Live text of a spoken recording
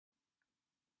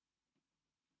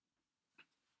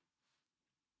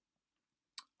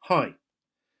Hi,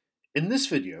 in this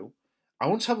video I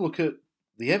want to have a look at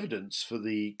the evidence for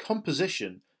the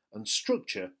composition and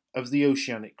structure of the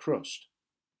oceanic crust.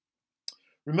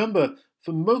 Remember,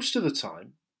 for most of the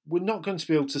time we're not going to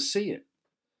be able to see it.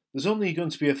 There's only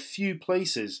going to be a few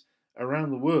places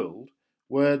around the world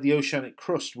where the oceanic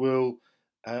crust will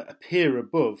appear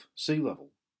above sea level.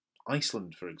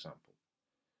 Iceland, for example.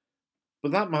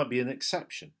 But that might be an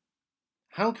exception.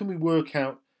 How can we work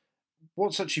out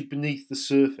what's actually beneath the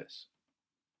surface?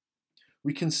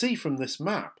 We can see from this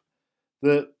map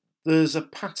that there's a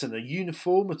pattern, a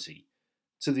uniformity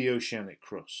to the oceanic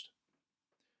crust.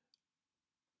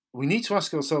 We need to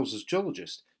ask ourselves as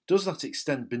geologists, does that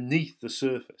extend beneath the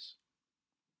surface?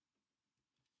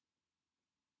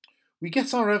 We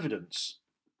get our evidence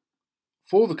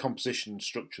for the composition and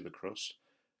structure of the crust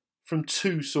from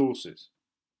two sources.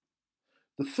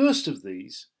 The first of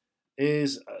these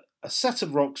is a set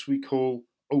of rocks we call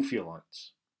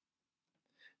Ophiolites.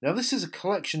 Now, this is a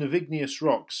collection of igneous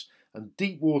rocks and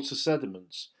deep water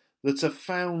sediments that are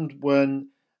found when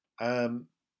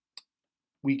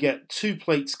we get two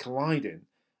plates colliding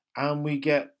and we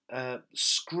get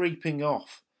scraping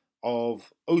off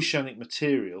of oceanic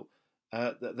material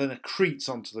that then accretes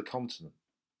onto the continent.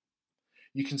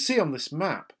 You can see on this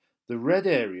map the red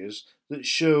areas that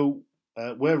show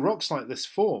where rocks like this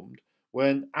formed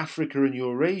when Africa and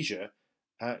Eurasia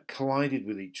collided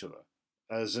with each other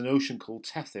as an ocean called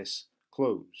Tethys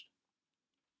closed.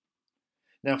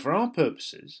 Now, for our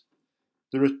purposes,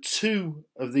 there are two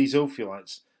of these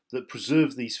ophiolites that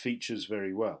preserve these features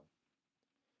very well.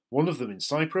 One of them in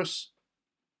Cyprus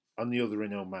and the other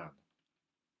in Oman.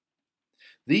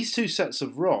 These two sets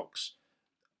of rocks,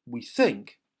 we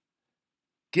think,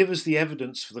 give us the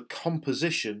evidence for the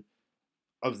composition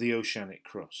of the oceanic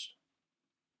crust.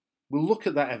 We'll look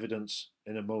at that evidence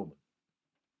in a moment.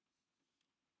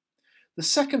 The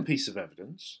second piece of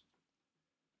evidence,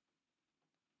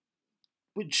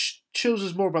 which shows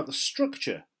us more about the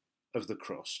structure of the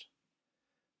crust,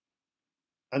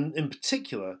 and in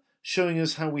particular showing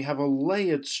us how we have a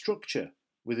layered structure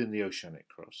within the oceanic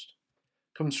crust,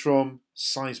 comes from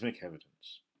seismic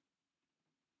evidence.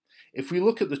 If we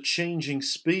look at the changing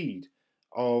speed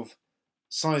of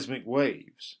seismic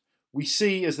waves, we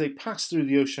see as they pass through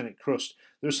the oceanic crust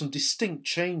there are some distinct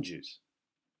changes.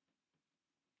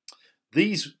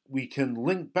 These we can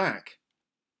link back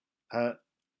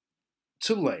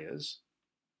to layers,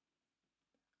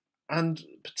 and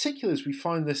particularly as we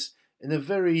find this in a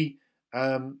very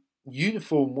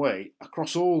uniform way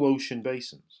across all ocean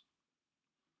basins.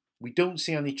 We don't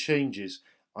see any changes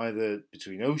either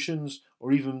between oceans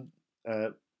or even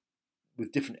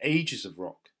with different ages of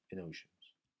rock in oceans.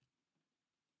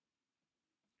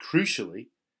 Crucially,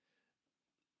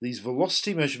 these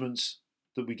velocity measurements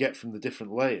that we get from the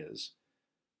different layers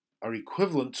are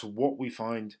equivalent to what we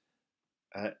find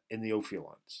in the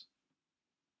Ophiolites.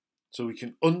 So we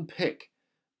can unpick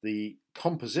the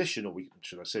composition, or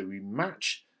should I say, we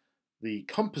match the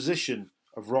composition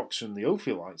of rocks from the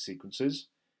Ophiolite sequences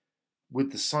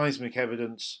with the seismic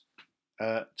evidence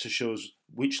to show us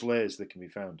which layers they can be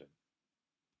found in.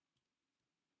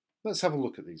 Let's have a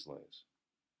look at these layers.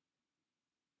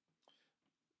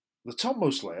 The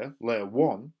topmost layer, layer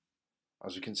 1,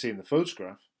 as we can see in the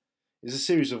photograph, is a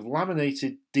series of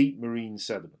laminated deep marine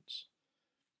sediments,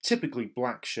 typically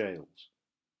black shales.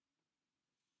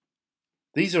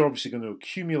 These are obviously going to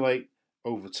accumulate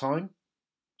over time,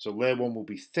 so layer 1 will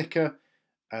be thicker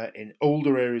in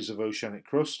older areas of oceanic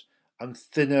crust and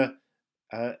thinner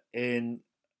in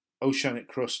oceanic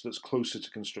crust that's closer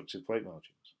to constructive plate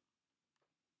margins.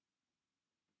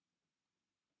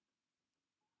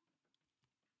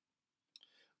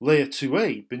 Layer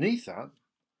 2A, beneath that,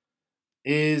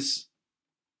 is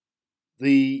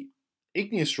the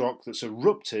igneous rock that's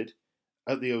erupted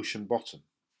at the ocean bottom.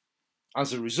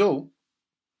 As a result,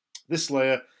 this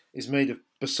layer is made of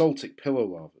basaltic pillow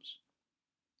lavas.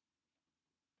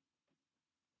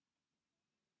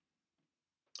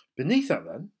 Beneath that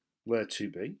then, layer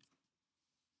 2B,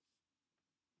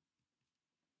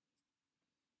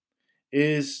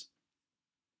 is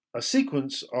a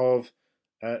sequence of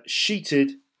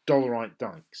sheeted dolerite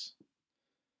dikes.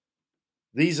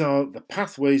 These are the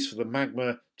pathways for the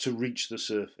magma to reach the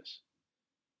surface.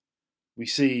 We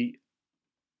see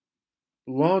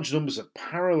large numbers of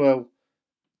parallel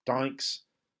dikes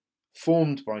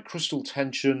formed by crustal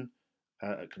tension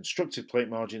at constructive plate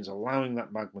margins, allowing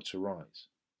that magma to rise.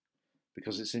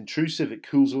 Because it's intrusive, it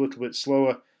cools a little bit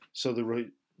slower, so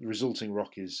the resulting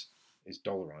rock is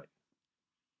dolerite.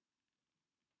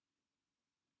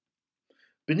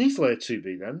 Beneath layer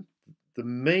 2B then, the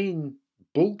main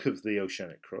bulk of the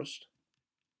oceanic crust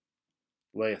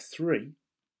layer 3,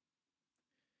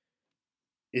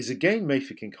 is again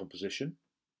mafic in composition,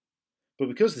 but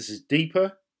because this is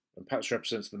deeper and perhaps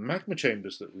represents the magma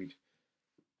chambers that we'd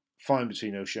find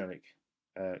between oceanic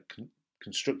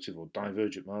constructive or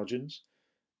divergent margins,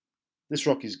 this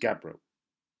rock is gabbro.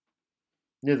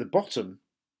 Near the bottom,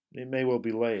 it may well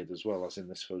be layered as well, as in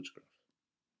this photograph.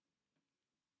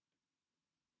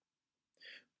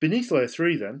 Beneath layer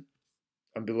 3 then,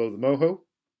 and below the moho,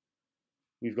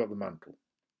 we've got the mantle.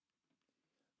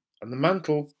 And the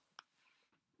mantle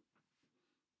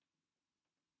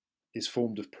is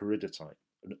formed of peridotite,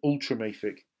 an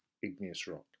ultramafic igneous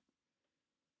rock.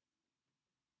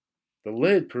 The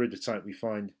layered peridotite we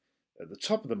find at the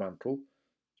top of the mantle,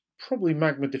 probably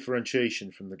magma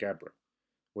differentiation from the gabbro,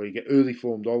 where you get early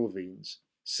formed olivines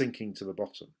sinking to the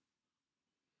bottom.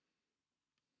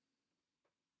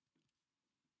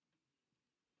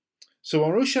 So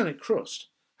our oceanic crust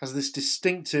has this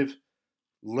distinctive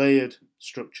layered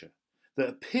structure that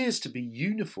appears to be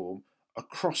uniform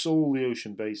across all the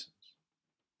ocean basins.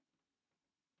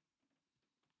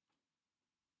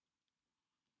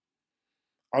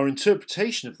 Our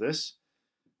interpretation of this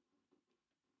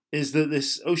is that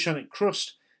this oceanic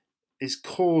crust is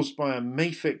caused by a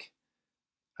mafic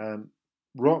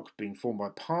rock being formed by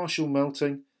partial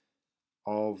melting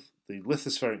of the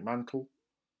lithospheric mantle,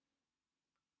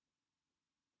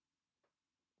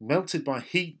 melted by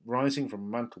heat rising from a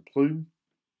mantle plume.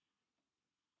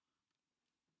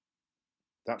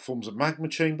 That forms a magma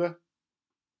chamber,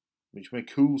 which may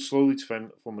cool slowly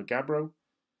to form a gabbro.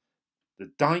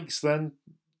 The dikes then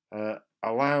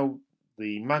allow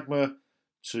the magma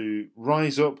to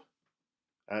rise up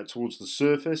towards the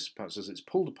surface, perhaps as it's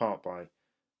pulled apart by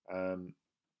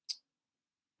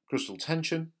crustal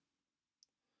tension,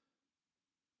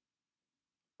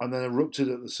 and then erupted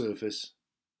at the surface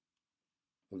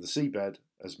of the seabed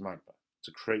as magma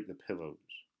to create the pillows.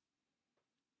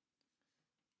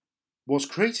 What's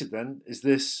created then is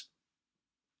this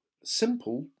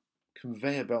simple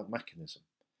conveyor belt mechanism,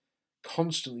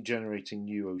 constantly generating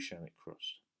new oceanic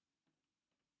crust.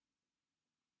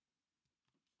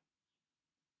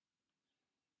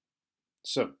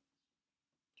 So,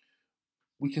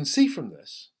 we can see from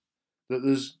this that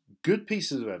there's good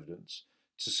pieces of evidence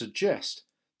to suggest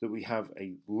that we have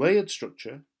a layered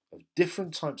structure of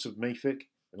different types of mafic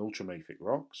and ultramafic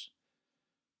rocks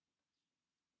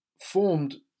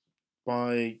formed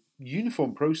by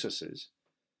uniform processes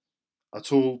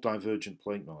at all divergent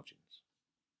plate margins.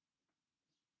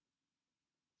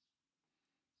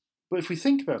 But if we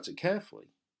think about it carefully,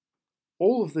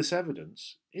 all of this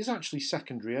evidence is actually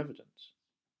secondary evidence.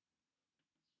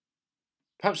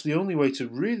 Perhaps the only way to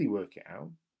really work it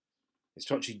out is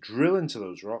to actually drill into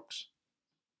those rocks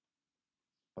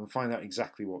and find out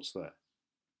exactly what's there.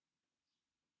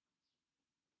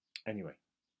 Anyway,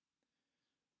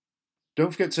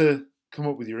 don't forget to come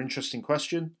up with your interesting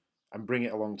question and bring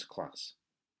it along to class.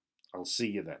 I'll see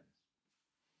you then.